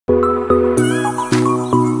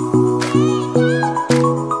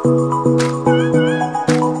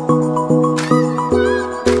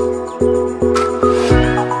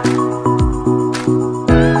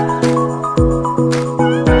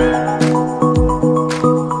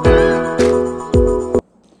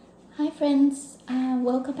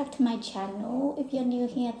to my channel. If you're new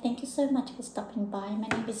here, thank you so much for stopping by. My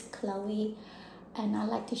name is Chloe and I'd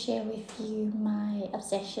like to share with you my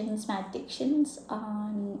obsessions, my addictions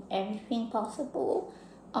on everything possible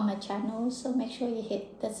on my channel. So make sure you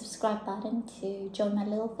hit the subscribe button to join my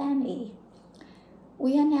little family.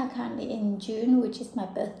 We are now currently in June, which is my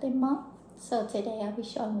birthday month. So today I'll be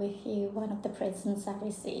sharing with you one of the presents I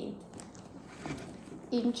received.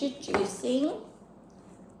 Introducing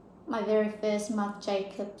my very first Marc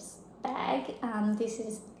Jacobs bag. This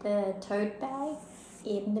is the tote bag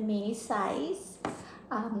in the mini size.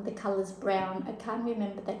 The color is brown. I can't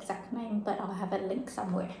remember the exact name, but I'll have a link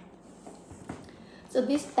somewhere. So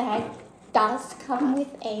this bag does come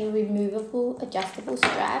with a removable adjustable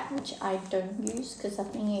strap, which I don't use because I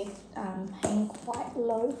think it hangs quite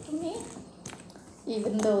low for me,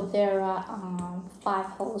 even though there are 5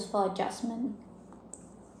 holes for adjustment.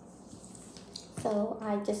 So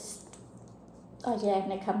oh yeah,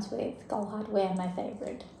 and it comes with gold hardware, my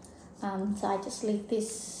favorite. So I just leave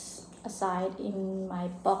this aside in my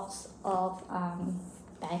box of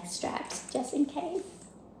bag straps just in case.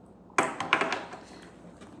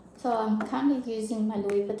 So I'm currently using my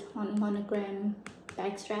Louis Vuitton monogram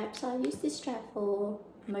bag strap. So I use this strap for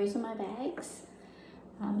most of my bags.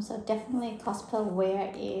 So definitely cost per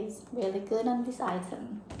wear is really good on this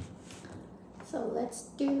item. So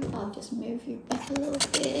I'll just move you back a little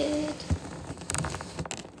bit.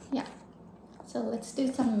 Yeah. So let's do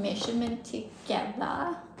some measurement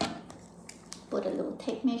together. Put a little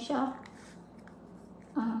tape measure.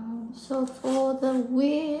 So for the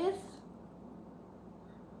width,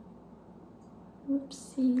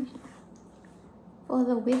 for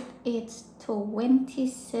the width it's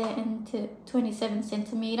 27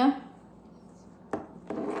 centimeter.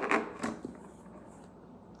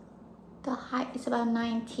 The height is about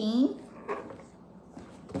 19.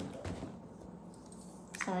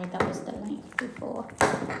 Sorry, that was the length before.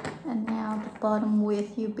 And now the bottom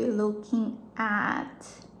width, you'll be looking at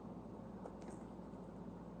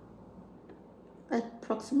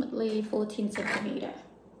approximately 14 centimeter.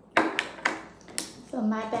 So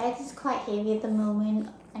my bag is quite heavy at the moment,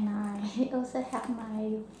 and I also have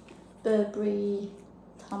my Burberry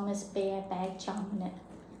Thomas Bear bag charm in it.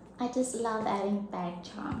 I just love adding bag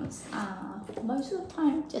charms most of the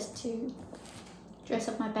time just to dress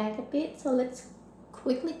up my bag a bit. So let's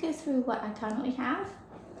quickly go through what I currently have.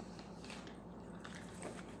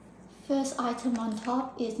 First item on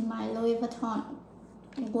top is my Louis Vuitton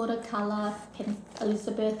watercolor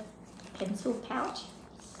Elizabeth pencil pouch.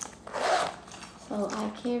 So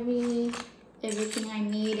I carry everything I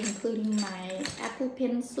need, including my Apple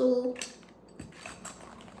pencil,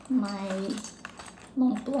 my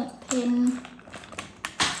Mont Blanc pen,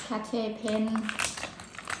 Cartier pen,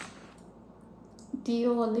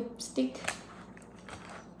 Dior lipstick.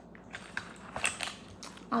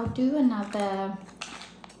 I'll do another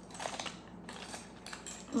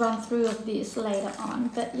run through of this later on,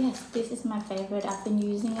 but yes, this is my favorite. I've been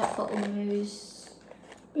using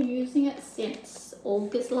it since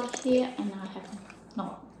August last year, and I have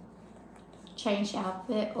not changed out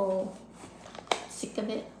of it or sick of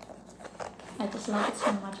it. I just love it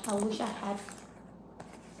so much. I wish I had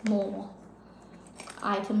more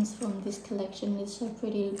items from this collection. It's so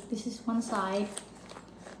pretty. This is one side,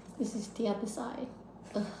 this is the other side.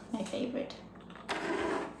 Ugh, my favorite.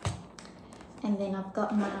 And then I've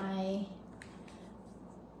got my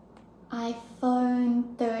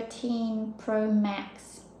iPhone 13 Pro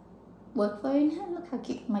Max work phone. Look how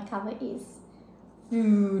cute my cover is.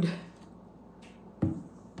 Dude.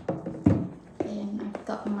 Then I've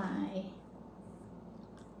got my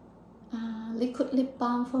liquid lip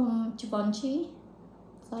balm from Givenchy.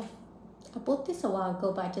 So I bought this a while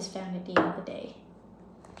ago, but I just found it the other day.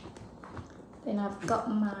 Then I've got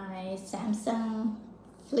my Samsung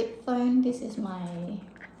flip phone. This is my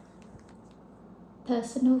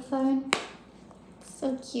personal phone.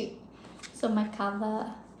 So cute. So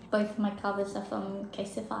both my covers are from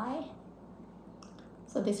Casetify.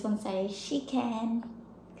 So this one says she can,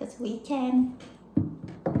 because we can.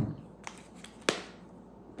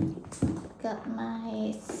 Got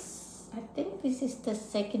my, I think this is the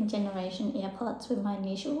 2nd generation AirPods with my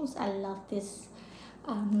initials. I love this.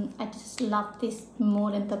 I just love this more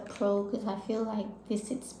than the Pro because I feel like this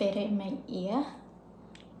sits better in my ear.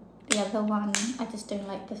 The other one, I just don't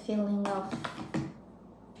like the feeling of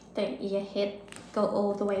the ear head go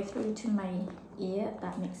all the way through to my ear, if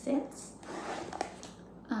that makes sense.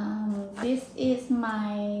 This is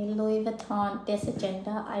my Louis Vuitton Desk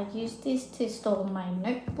Agenda. I use this to store my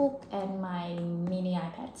notebook and my mini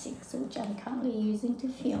iPad 6, which I'm currently using to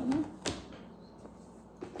film.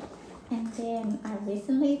 And And then I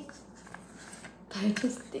recently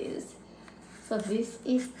purchased this. So this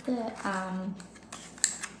is the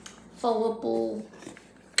foldable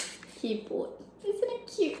keyboard. Isn't it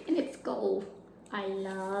cute? And it's gold. I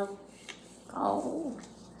love gold.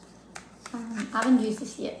 I haven't used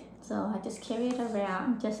this yet, so I just carry it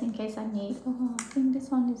around just in case I need. Oh, I think this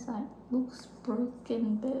one is like, looks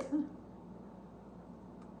broken, but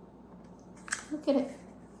look at it.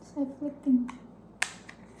 It's everything.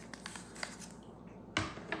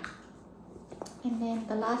 And then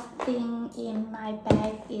the last thing in my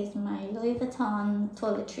bag is my Louis Vuitton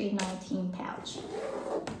Toiletry 19 pouch.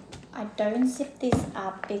 I don't zip this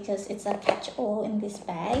up because it's a catch-all in this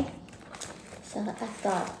bag. So I've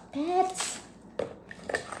got pads,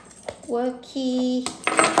 work key,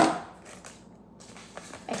 a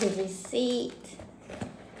receipt,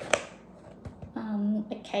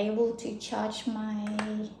 a cable to charge my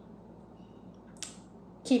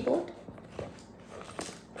keyboard,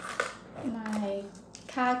 my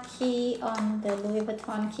car key on the Louis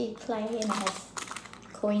Vuitton key clay and it has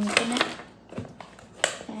coins in it,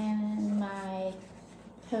 and my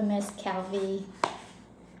Hermes Calvi.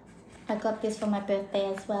 I got this for my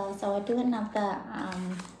birthday as well, so I'll do another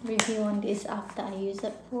review on this after I use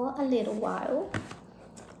it for a little while.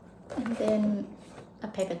 And then a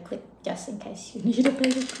paper clip just in case you need a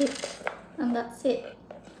paper clip, and that's it.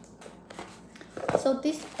 So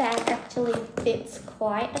this bag actually fits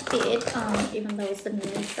quite a bit, even though it's a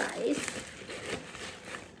mini size.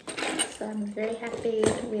 So I'm very happy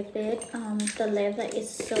with it. The leather is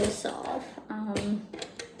so soft.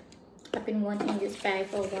 I've been wanting this bag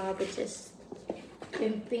for a while, but just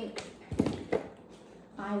didn't think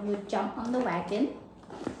I would jump on the wagon,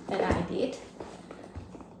 but I did.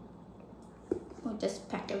 We'll just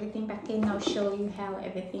pack everything back in. I'll show you how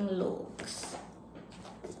everything looks.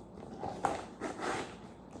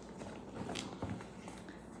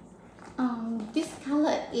 This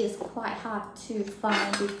color is quite hard to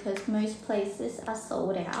find because most places are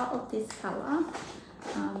sold out of this color.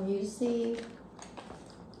 Usually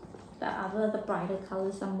the brighter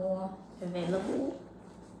colors are more available.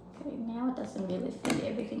 Okay, now it doesn't really fit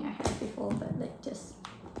everything I had before, but let's just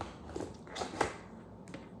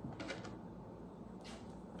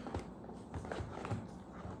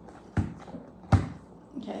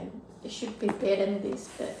okay, it should be better than this,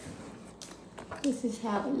 but this is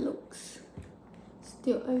how it looks.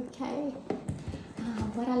 Still okay.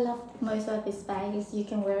 What I love most about this bag is you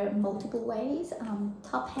can wear it multiple ways.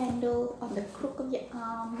 Top handle on the crook of your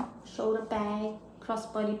arm, shoulder bag,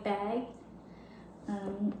 crossbody bag,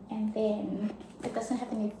 and then it doesn't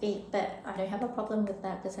have any feet, but I don't have a problem with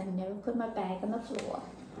that because I never put my bag on the floor.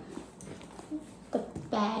 The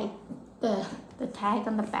bag, the tag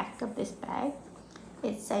on the back of this bag,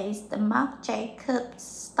 it says the Marc Jacobs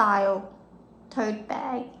style tote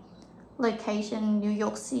bag, location New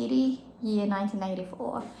York City, year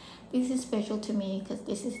 1984. This is special to me because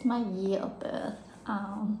this is my year of birth.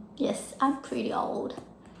 Yes, I'm pretty old,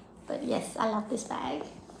 but yes, I love this bag.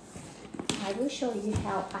 I will show you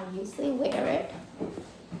how I usually wear it.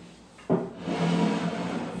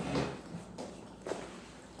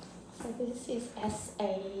 So this is as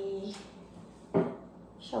a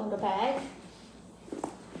shoulder bag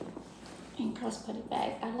and crossbody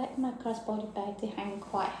bag. I like my crossbody bag to hang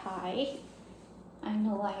quite high. I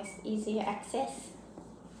know why it's easier access.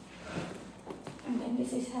 And then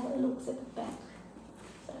this is how it looks at the back.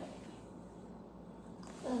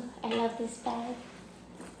 So, I love this bag.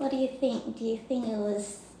 What do you think? Do you think it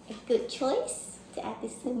was a good choice to add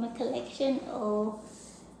this to my collection, or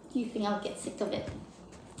do you think I'll get sick of it?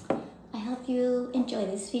 I hope you enjoy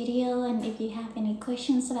this video, and if you have any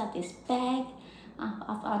questions about this bag,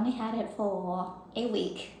 I've only had it for a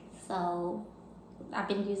week, so I've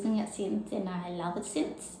been using it since and I love it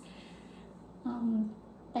since.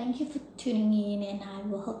 Thank you for tuning in, and I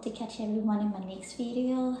will hope to catch everyone in my next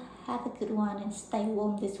video. Have a good one and stay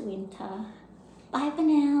warm this winter. Bye for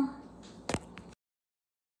now.